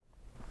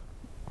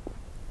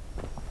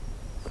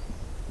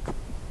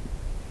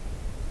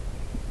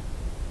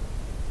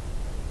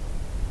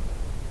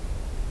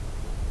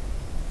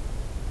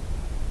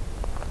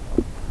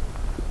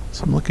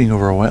So I'm looking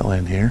over a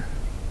wetland here.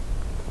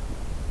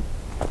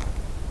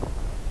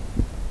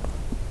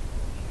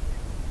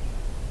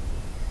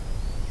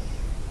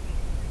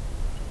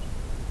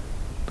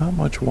 Not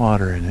much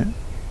water in it.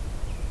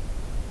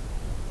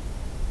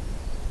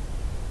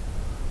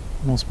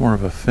 Almost more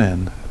of a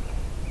fen.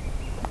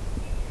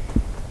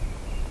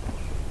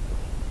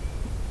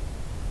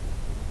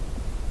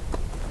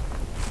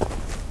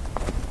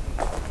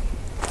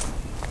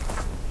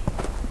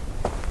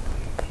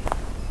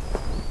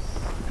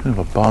 Kind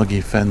of a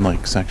boggy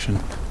fen-like section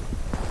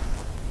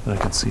that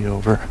I can see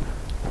over.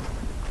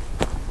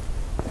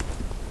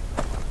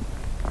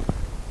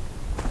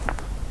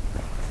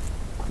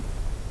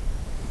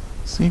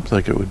 Seems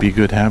like it would be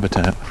good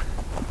habitat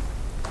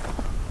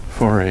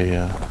for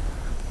a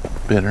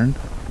bittern.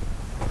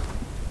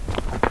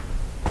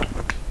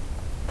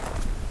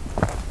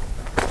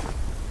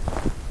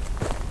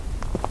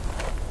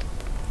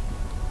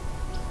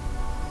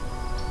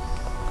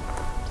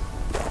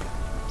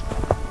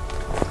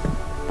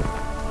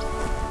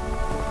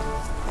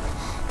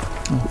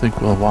 I think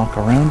we'll walk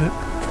around it,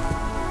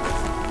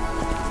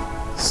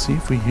 see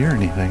if we hear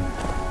anything.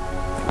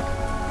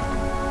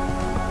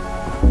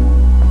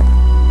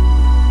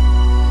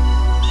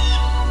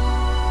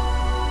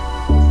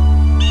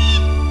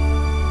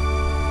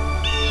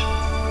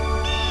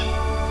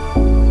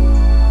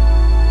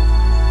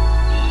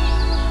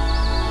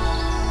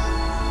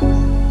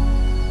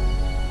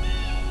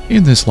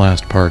 In this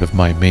last part of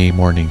my May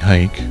morning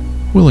hike,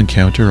 we'll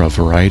encounter a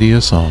variety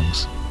of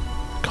songs: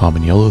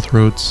 common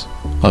yellowthroats,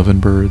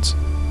 ovenbirds,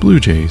 blue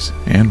jays,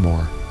 and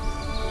more.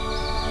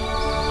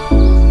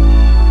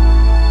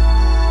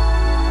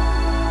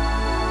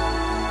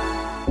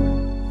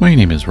 My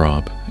name is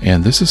Rob,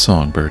 and this is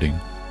Songbirding.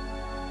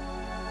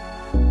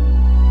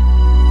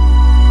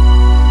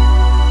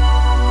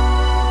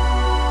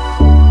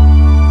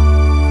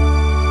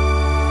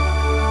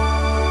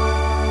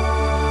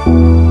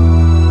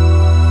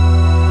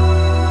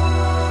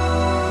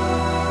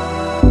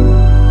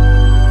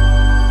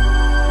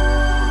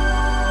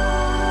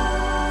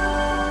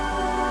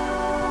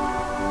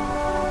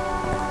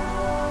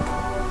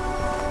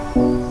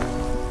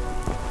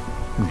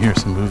 And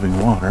here's some moving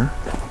water.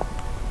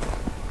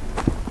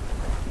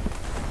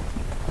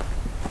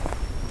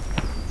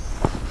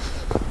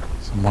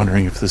 So I'm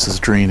wondering if this is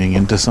draining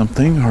into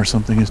something or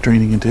something is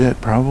draining into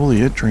it.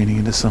 Probably it draining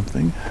into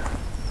something,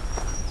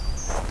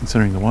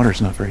 considering the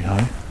water's not very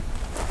high.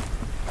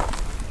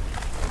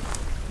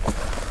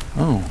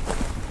 Oh,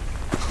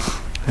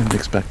 didn't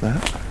expect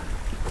that.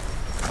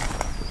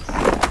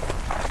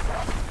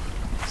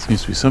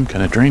 Seems to be some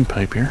kind of drain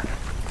pipe here.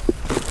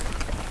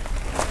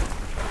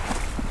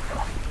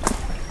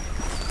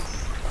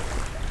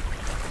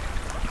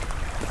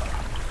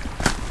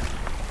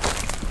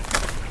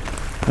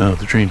 Oh,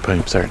 the drain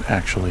pipes aren't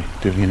actually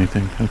doing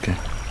anything. Okay.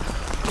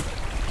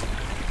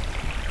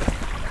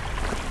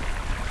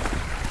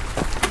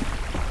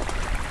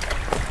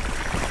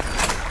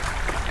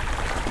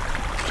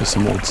 Just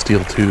some old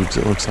steel tubes,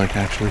 it looks like,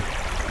 actually.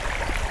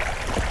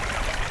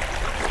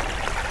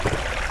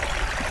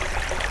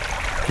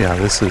 Yeah,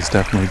 this is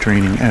definitely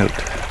draining out.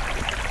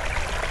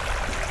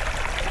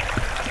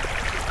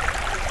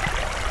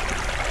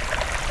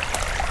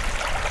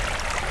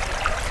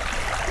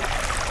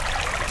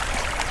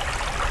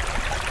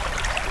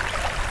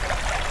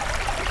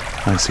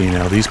 I see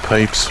now, these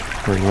pipes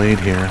were laid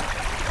here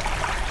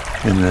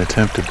in an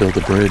attempt to build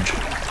a bridge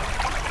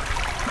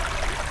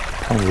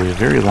probably a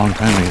very long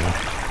time ago.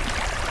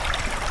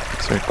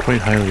 So they're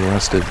quite highly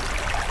rusted.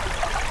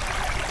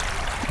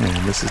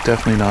 And this is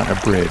definitely not a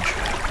bridge.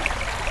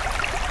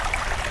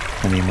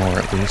 Anymore,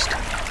 at least.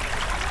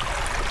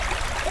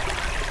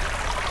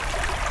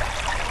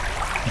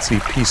 You can see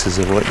pieces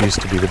of what used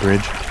to be the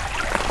bridge.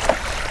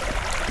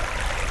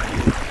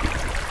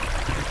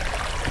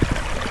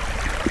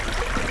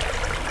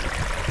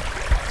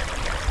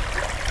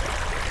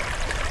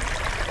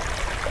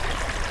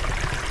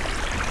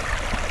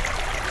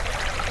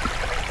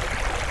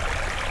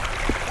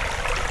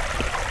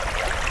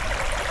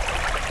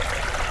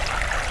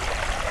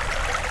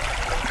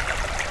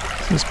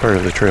 This part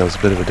of the trail is a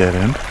bit of a dead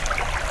end.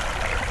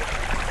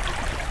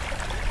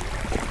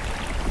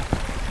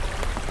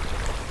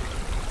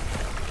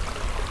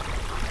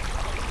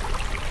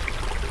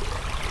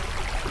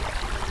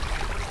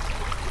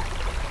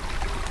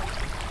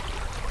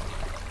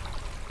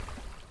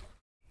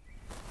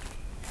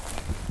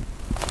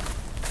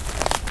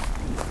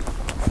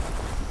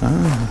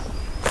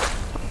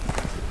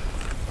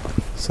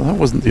 So that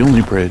wasn't the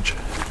only bridge.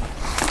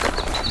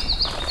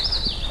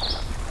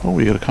 Oh,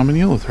 we got a common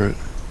yellowthroat.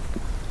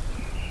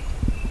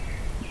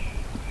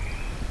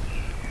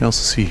 You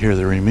also see here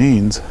the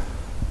remains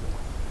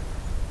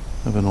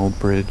of an old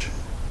bridge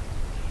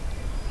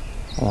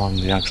along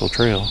the actual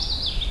trail.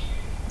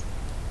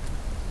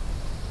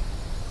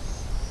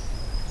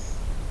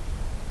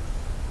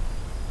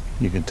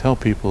 You can tell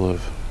people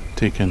have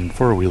taken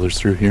four-wheelers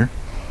through here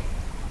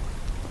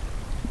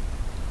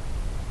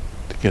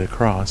to get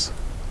across.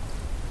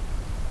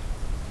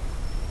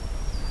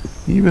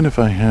 Even if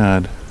I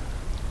had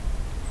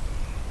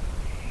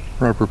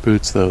rubber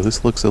boots, though,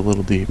 this looks a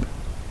little deep.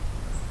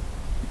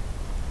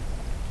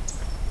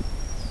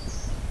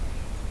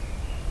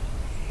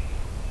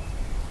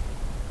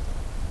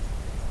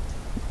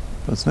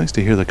 But it's nice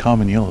to hear the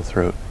common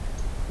yellowthroat.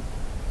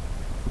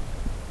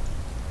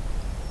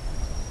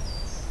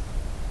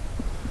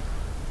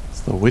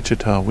 It's the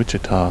Wichita,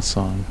 Wichita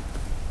song.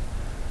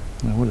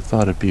 I would have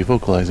thought it'd be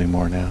vocalizing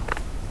more now.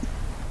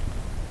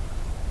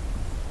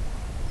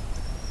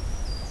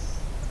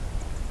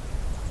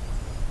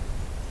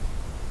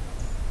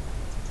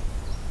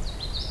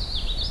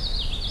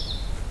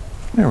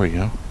 There we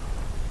go.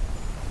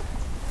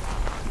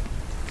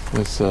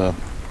 This,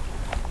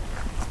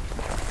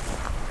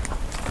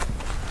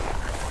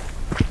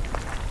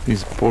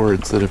 these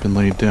boards that have been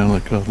laid down,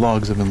 like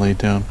logs have been laid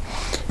down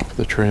for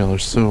the trail, are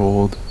so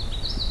old.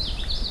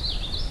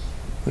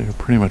 They're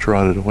pretty much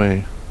rotted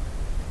away.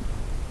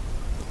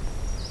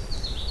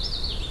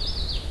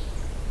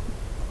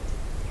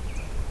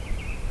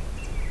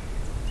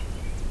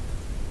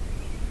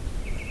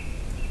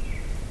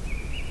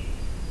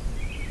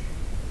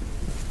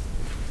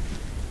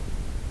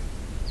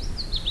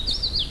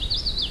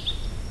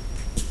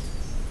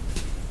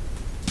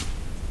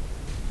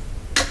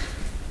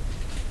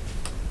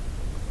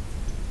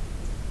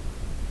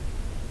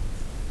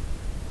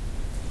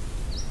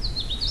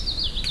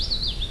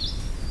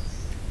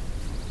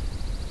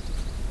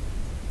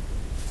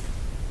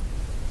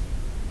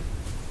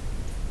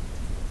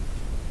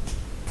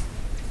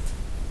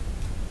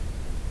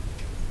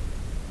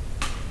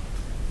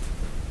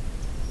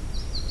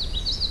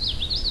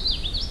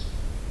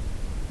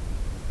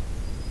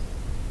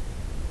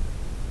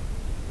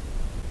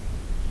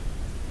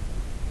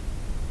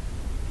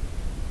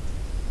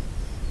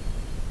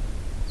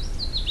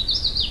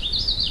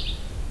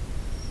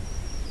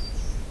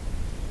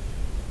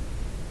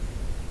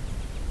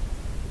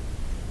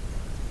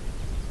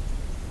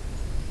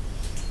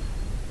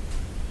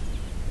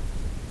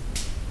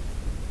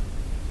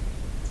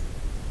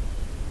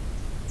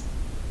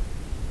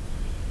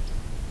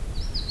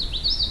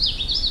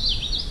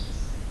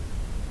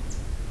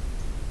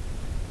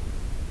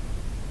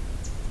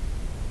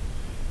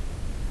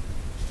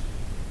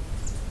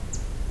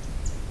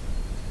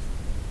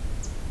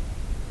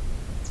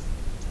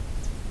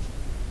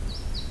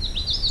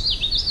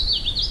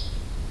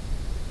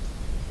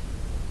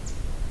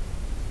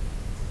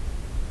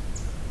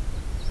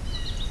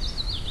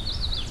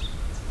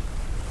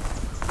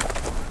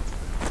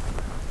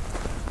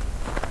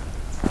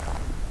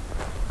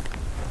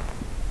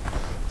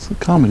 The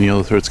common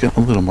yellowthroat's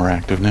getting a little more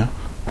active now.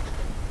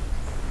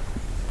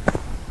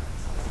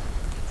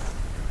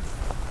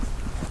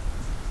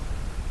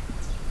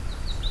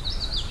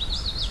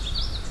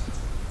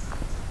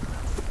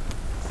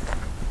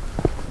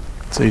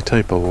 It's a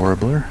type of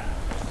warbler,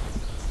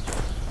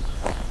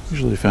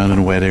 usually found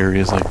in wet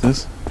areas like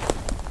this.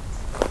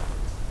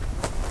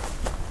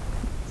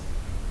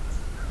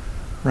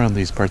 Around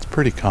these parts,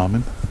 pretty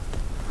common.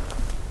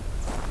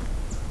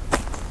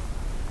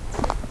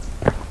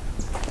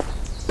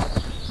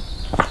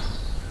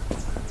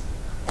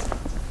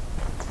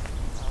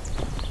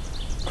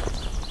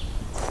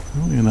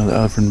 Another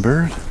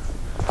ovenbird,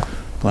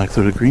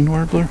 black-throated green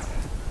warbler. I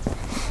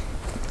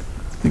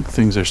think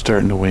things are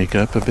starting to wake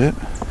up a bit.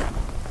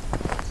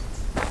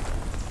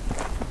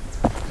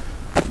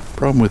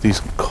 Problem with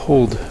these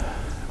cold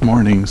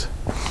mornings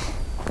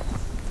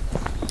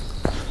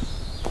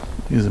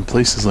is in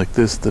places like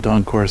this, the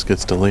dawn chorus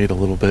gets delayed a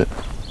little bit.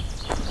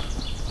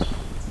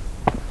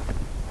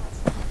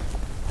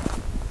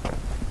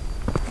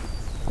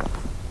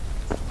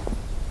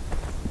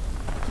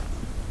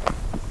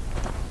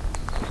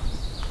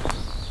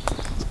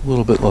 A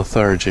little bit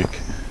lethargic,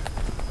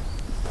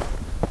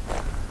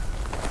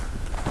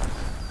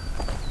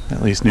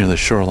 at least near the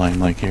shoreline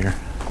like here,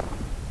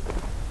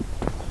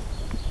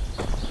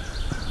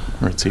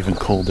 where it's even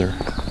colder.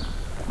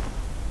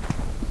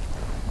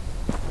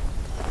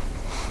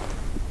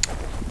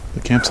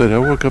 The campsite I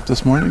woke up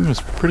this morning was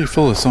pretty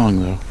full of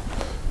song though.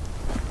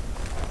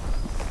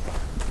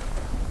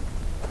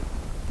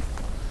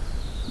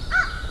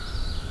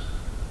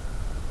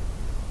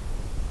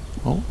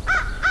 Oh.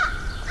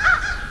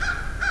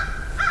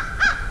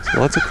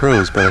 Lots of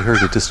crows, but I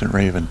heard a distant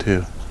raven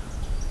too.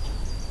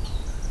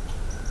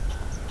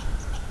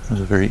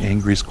 There's a very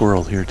angry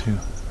squirrel here too.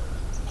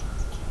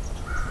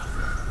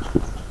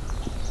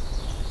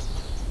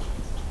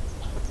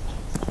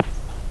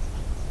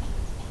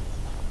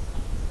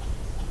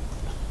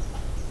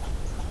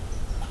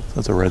 So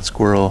that's a red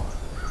squirrel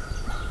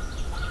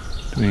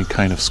doing a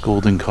kind of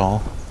scolding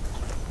call.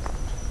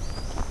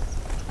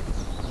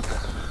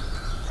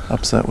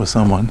 Upset with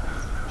someone.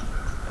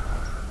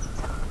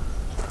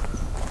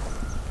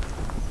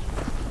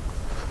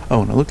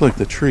 Oh, and it looked like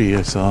the tree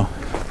I saw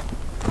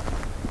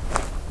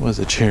was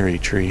a cherry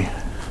tree.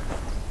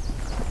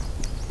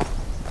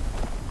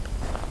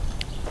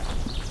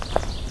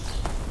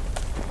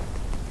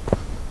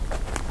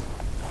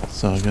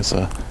 So I guess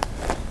a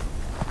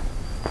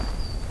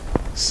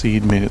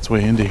seed made its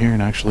way into here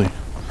and actually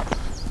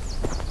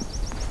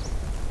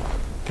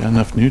got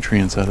enough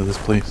nutrients out of this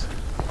place.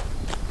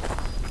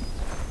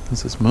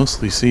 This is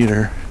mostly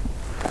cedar,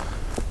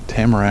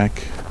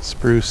 tamarack,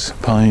 spruce,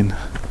 pine,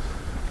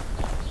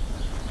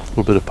 a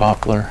little bit of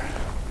poplar,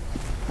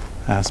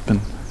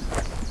 aspen,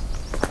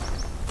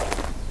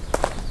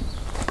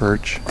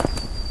 birch.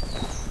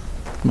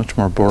 Much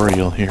more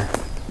boreal here.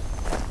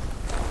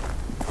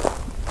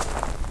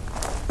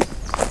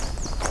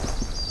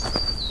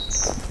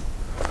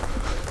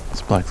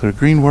 It's black-throated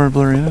green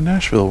warbler and a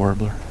Nashville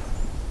warbler.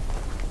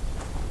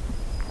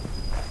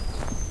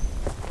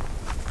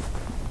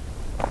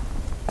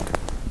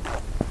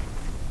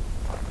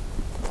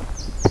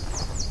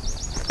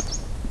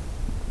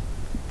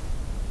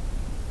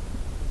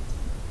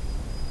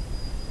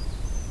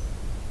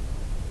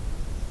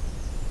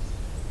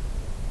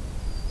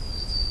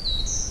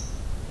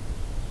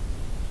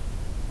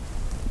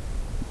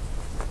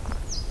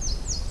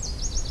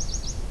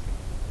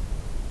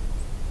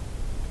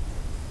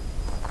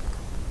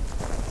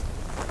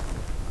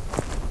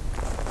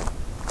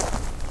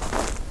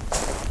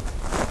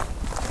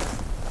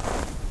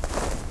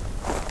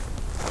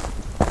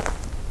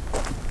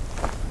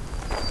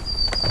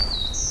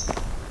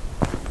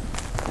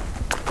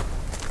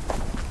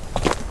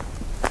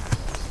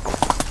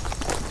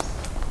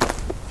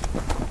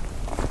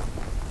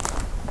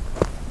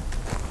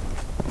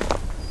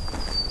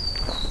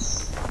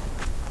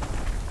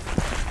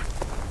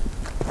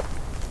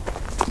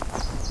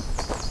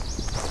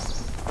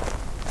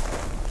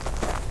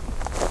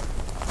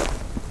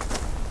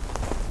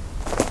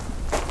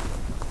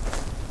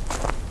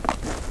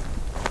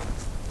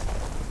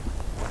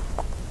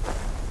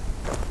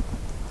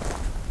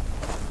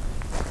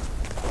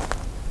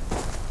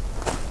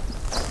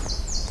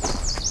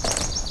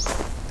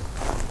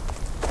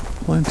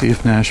 Plenty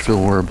of Nashville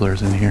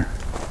warblers in here.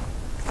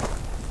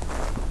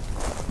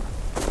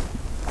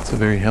 It's a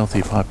very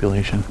healthy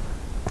population.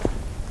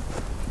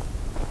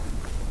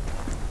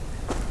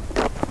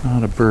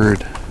 Not a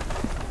bird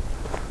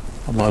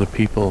a lot of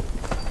people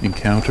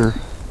encounter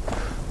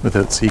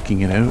without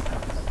seeking it out,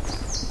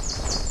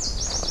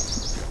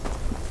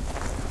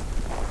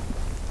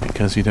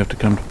 because you'd have to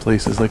come to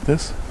places like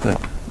this. But,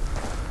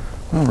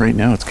 well, right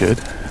now it's good.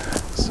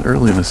 It's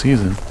early in the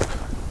season.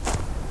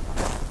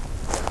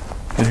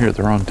 Get here at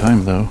the wrong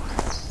time, though.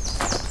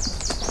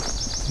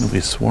 You'll be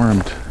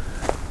swarmed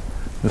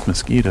with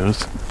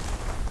mosquitoes.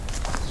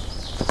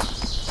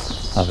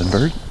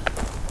 Ovenbird.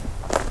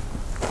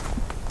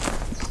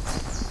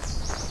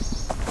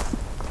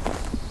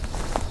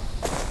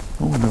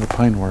 Oh, another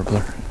pine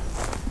warbler.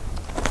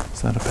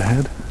 Is that up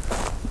ahead?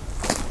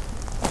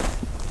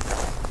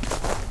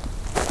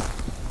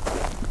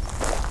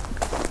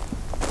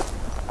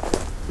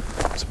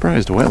 I'm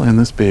surprised a wetland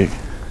this big.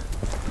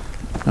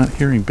 Not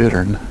hearing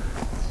bittern.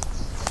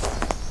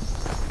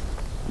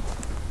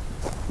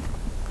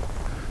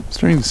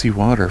 Starting to see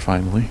water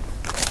finally.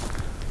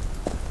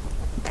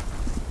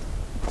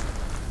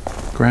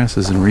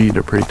 Grasses and reed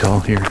are pretty tall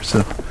here,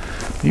 so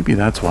maybe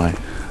that's why.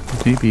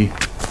 Maybe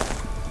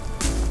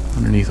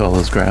underneath all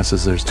those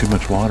grasses there's too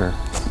much water.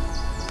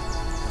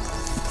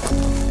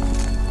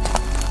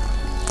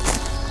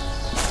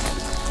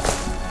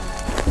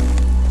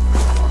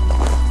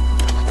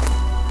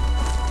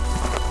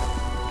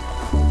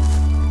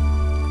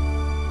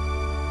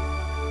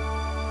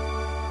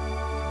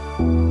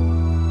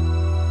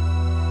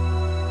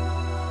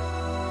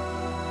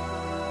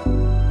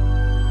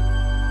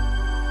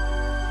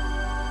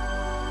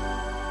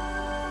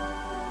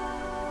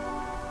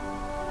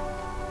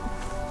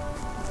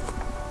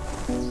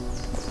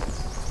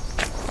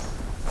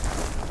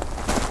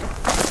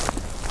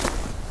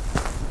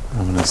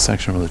 I'm in a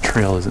section where the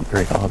trail isn't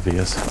very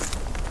obvious, so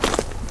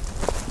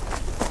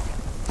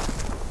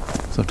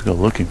I have to go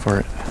looking for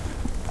it.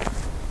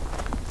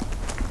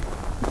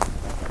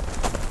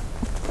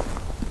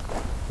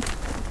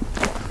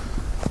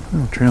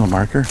 Oh, trail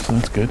marker, so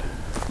that's good.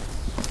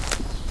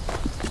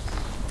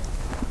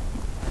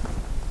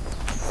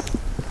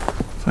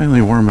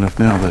 Finally warm enough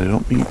now that I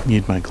don't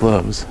need my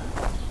gloves.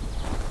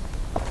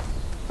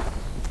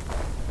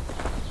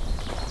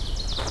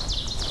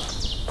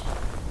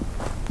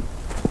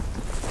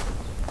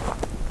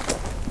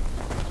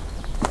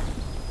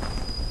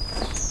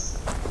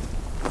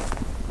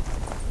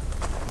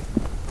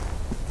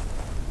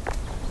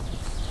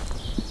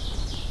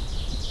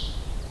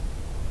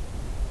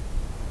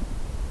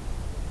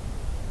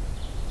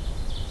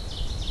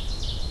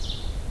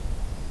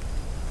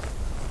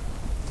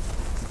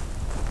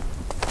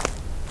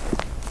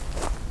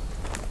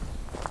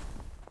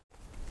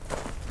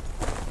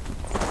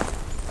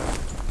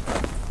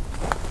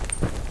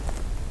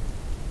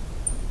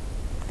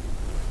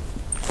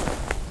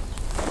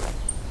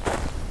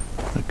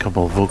 A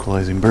couple of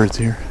vocalizing birds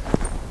here.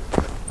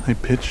 High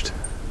pitched.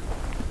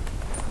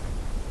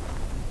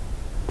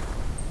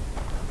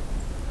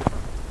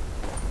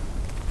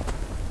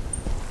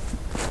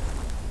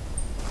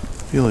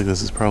 I feel like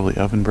this is probably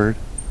ovenbird.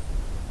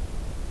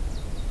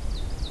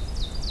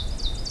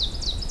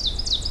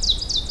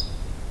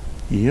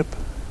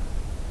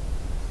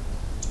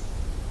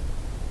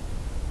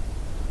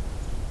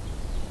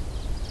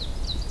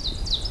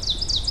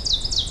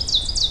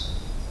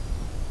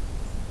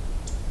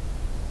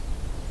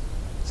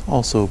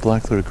 Also,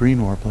 black-throated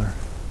green warbler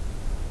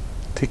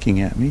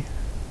ticking at me.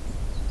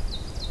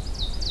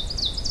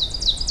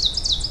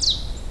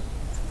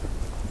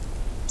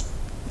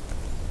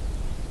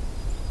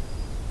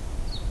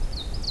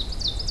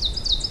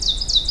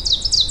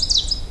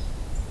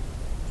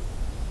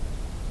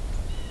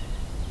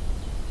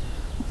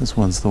 This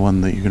one's the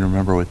one that you can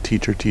remember with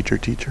teacher, teacher,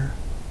 teacher.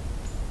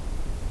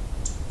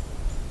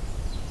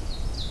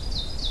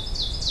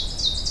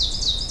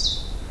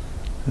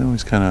 It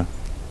always kind of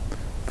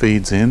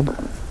fades in,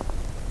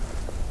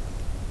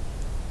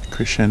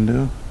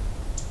 crescendo.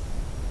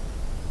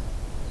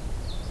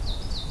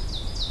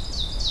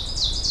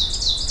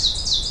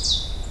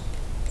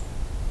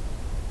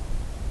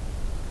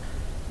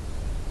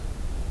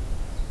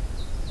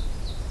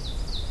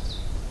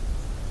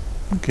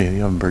 Okay, the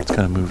ovenbird's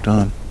kind of moved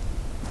on.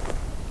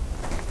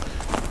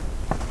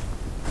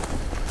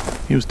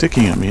 He was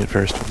ticking at me at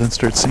first, but then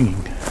started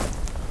singing.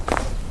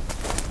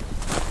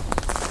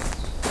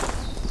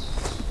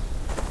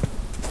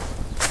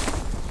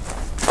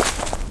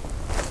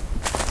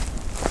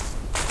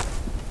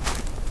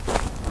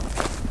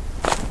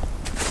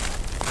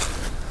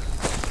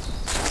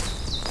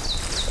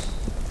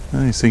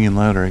 Now he's singing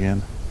louder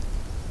again,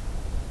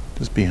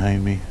 just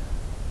behind me.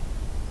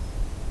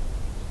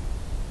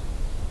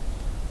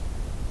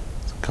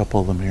 There's a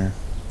couple of them here.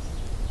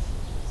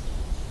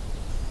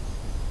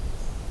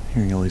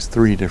 Hearing at least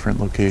 3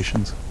 different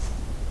locations.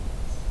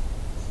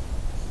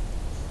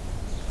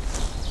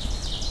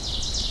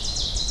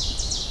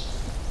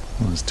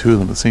 Well, there's 2 of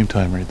them at the same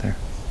time right there.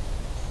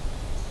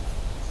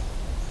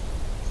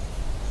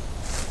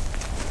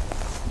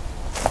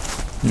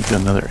 We've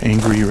got another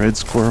angry red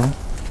squirrel.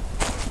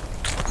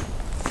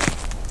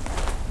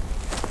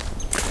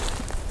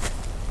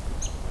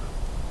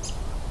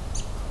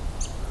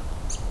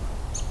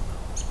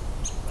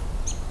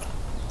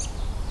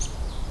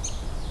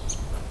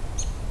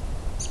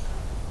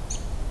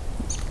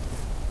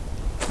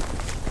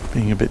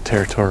 Being a bit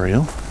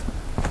territorial.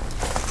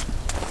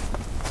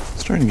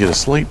 Starting to get a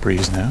slight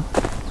breeze now.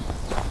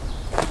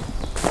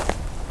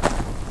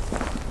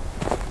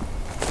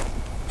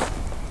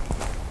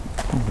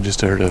 Oh, we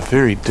just heard a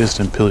very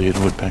distant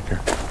pileated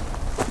woodpecker.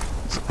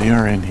 So they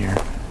are in here.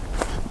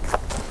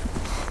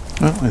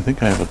 Well, I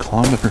think I have a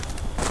kilometer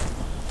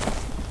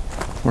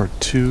or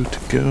 2 to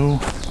go,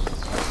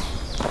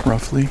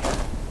 roughly,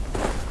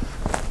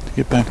 to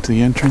get back to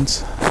the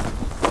entrance.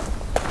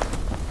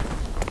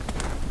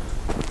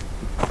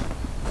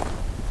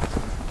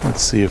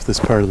 Let's see if this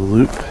part of the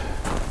loop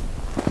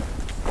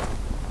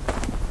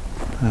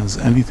has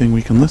anything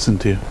we can listen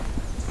to.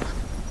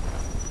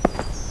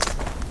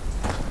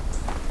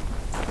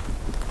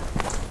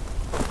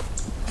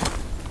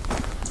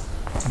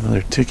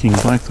 Another ticking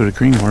black-throated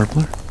green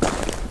warbler.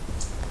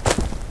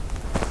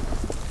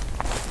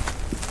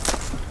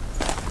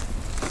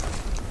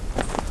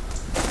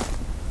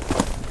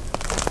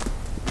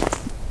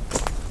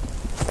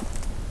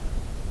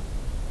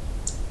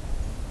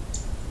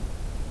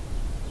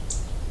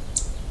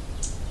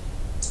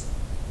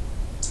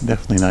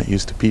 Definitely not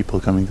used to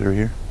people coming through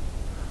here.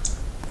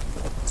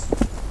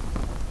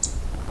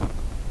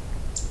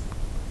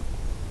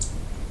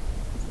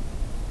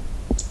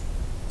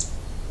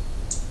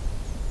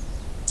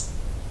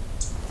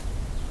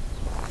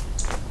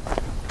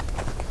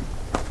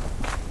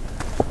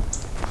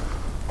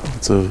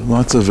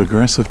 Lots of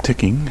aggressive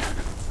ticking.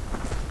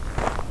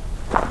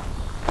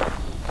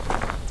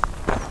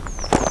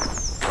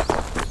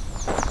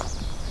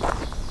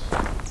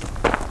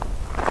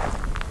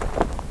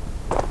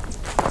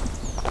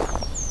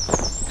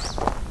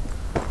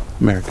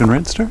 American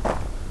red star.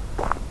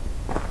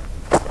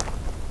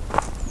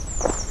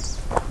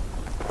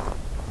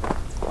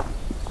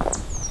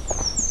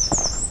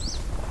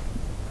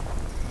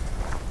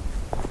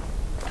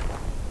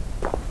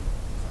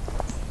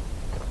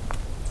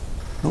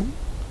 Oh.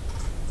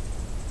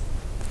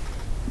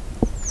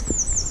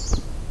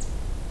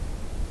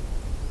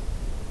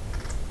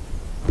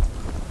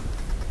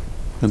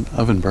 An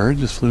ovenbird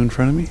just flew in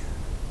front of me.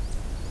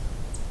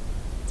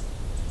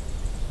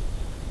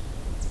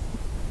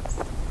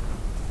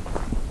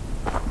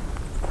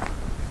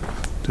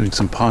 Doing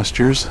some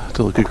postures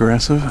to look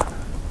aggressive,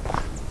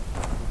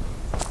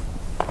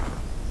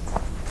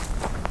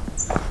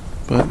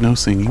 but no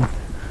singing.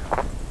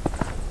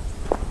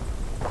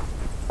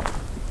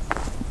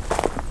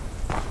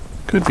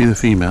 Could be the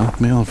female.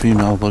 Male and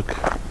female look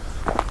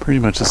pretty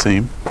much the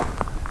same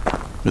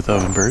with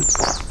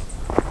ovenbirds.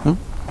 Oh,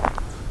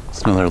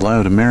 it's another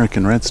loud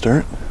American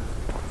redstart.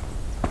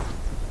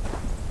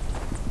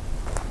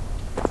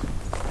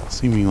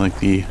 Seeming like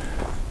the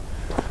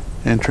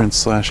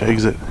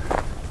entrance/exit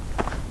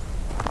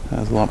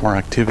has a lot more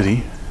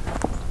activity.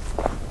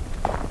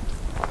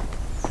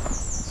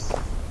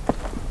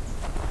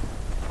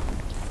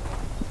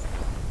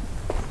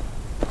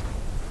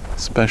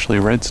 Especially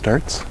red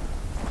starts.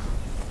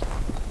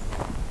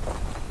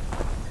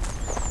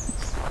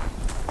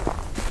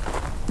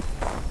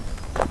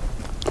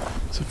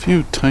 There's a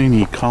few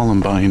tiny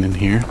columbine in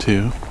here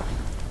too,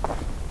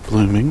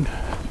 blooming.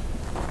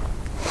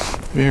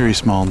 Very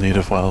small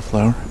native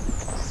wildflower.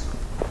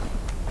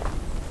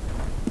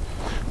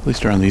 At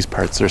least around these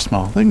parts they're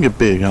small. They can get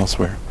big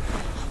elsewhere,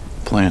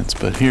 plants,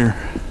 but here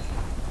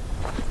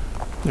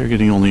they're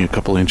getting only a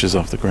couple inches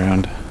off the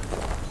ground.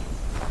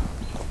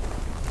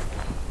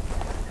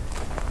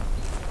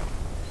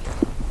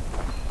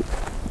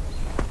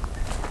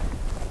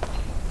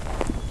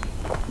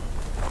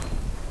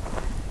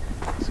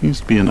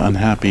 Seems to be an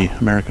unhappy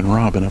American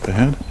robin up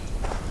ahead.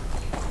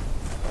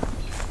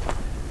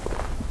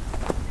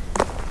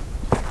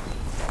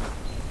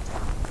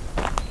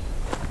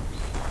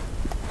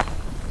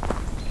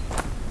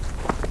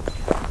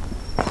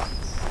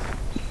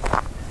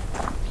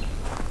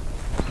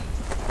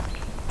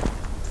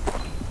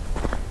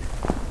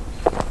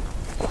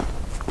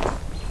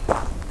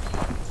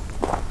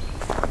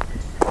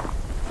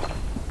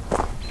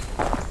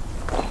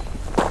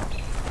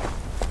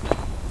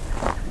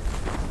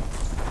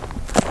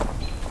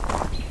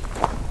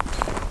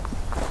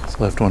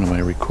 Left one of my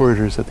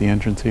recorders at the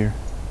entrance here.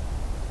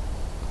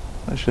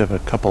 I should have a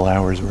couple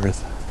hours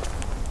worth of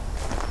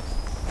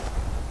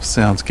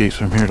soundscapes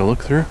from here to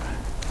look through.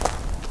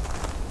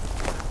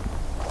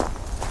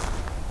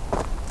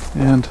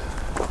 And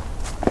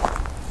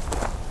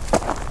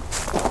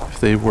if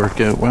they work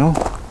out well,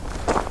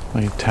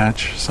 I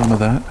attach some of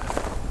that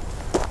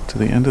to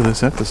the end of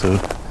this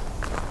episode.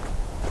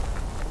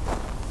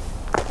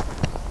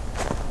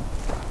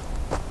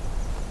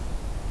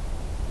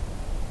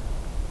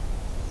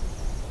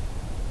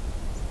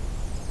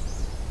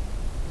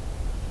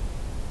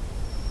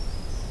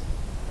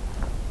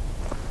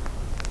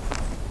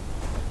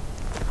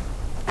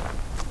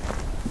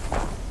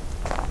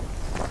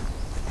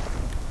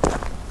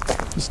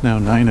 It's now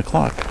 9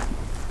 o'clock.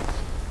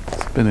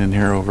 It's been in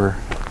here over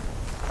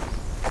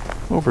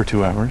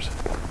 2 hours.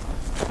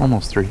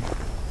 Almost 3.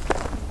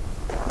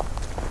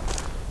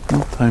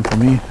 Well, time for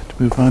me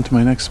to move on to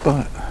my next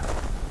spot.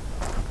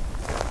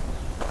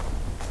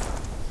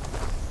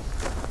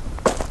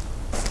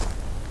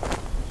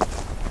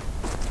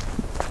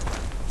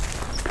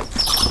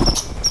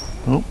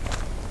 Oh,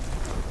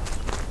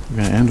 we're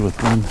going to end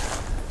with one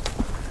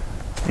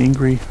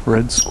angry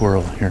red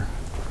squirrel here.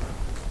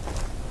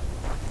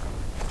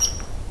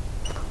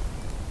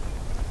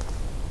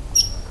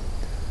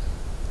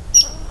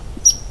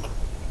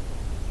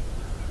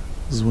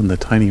 This is when the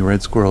tiny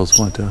red squirrels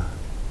want to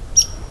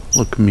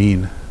look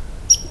mean.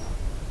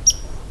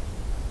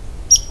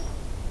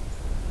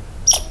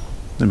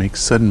 They make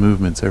sudden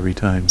movements every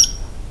time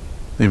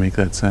they make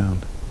that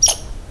sound.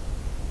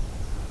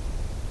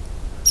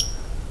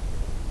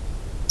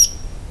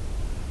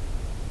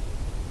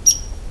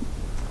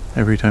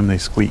 Every time they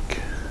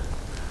squeak,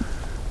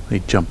 they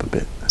jump a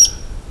bit.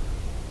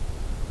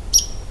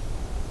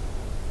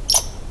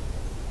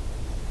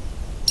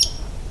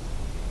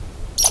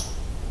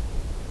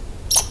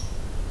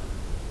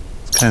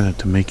 Kind of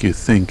to make you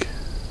think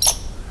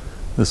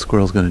the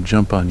squirrel's going to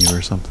jump on you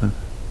or something.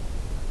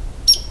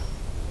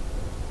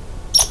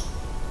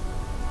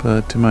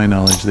 But to my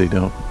knowledge, they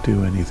don't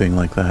do anything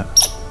like that.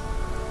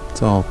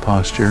 It's all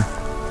posture.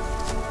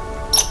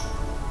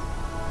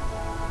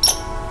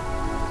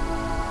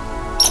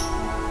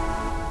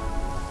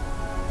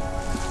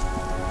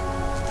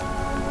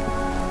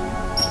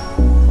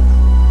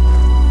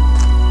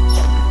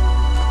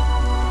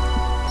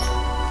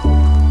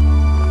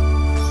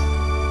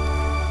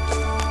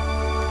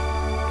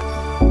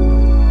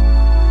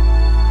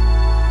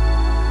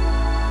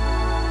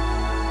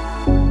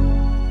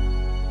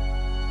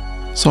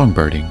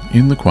 Songbirding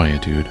in the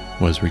Quietude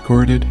was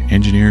recorded,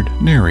 engineered,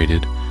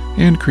 narrated,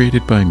 and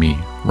created by me,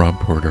 Rob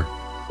Porter.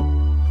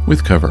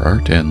 With cover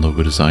art and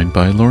logo design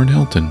by Lauren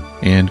Helton,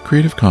 and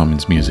Creative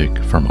Commons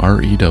music from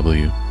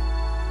REW.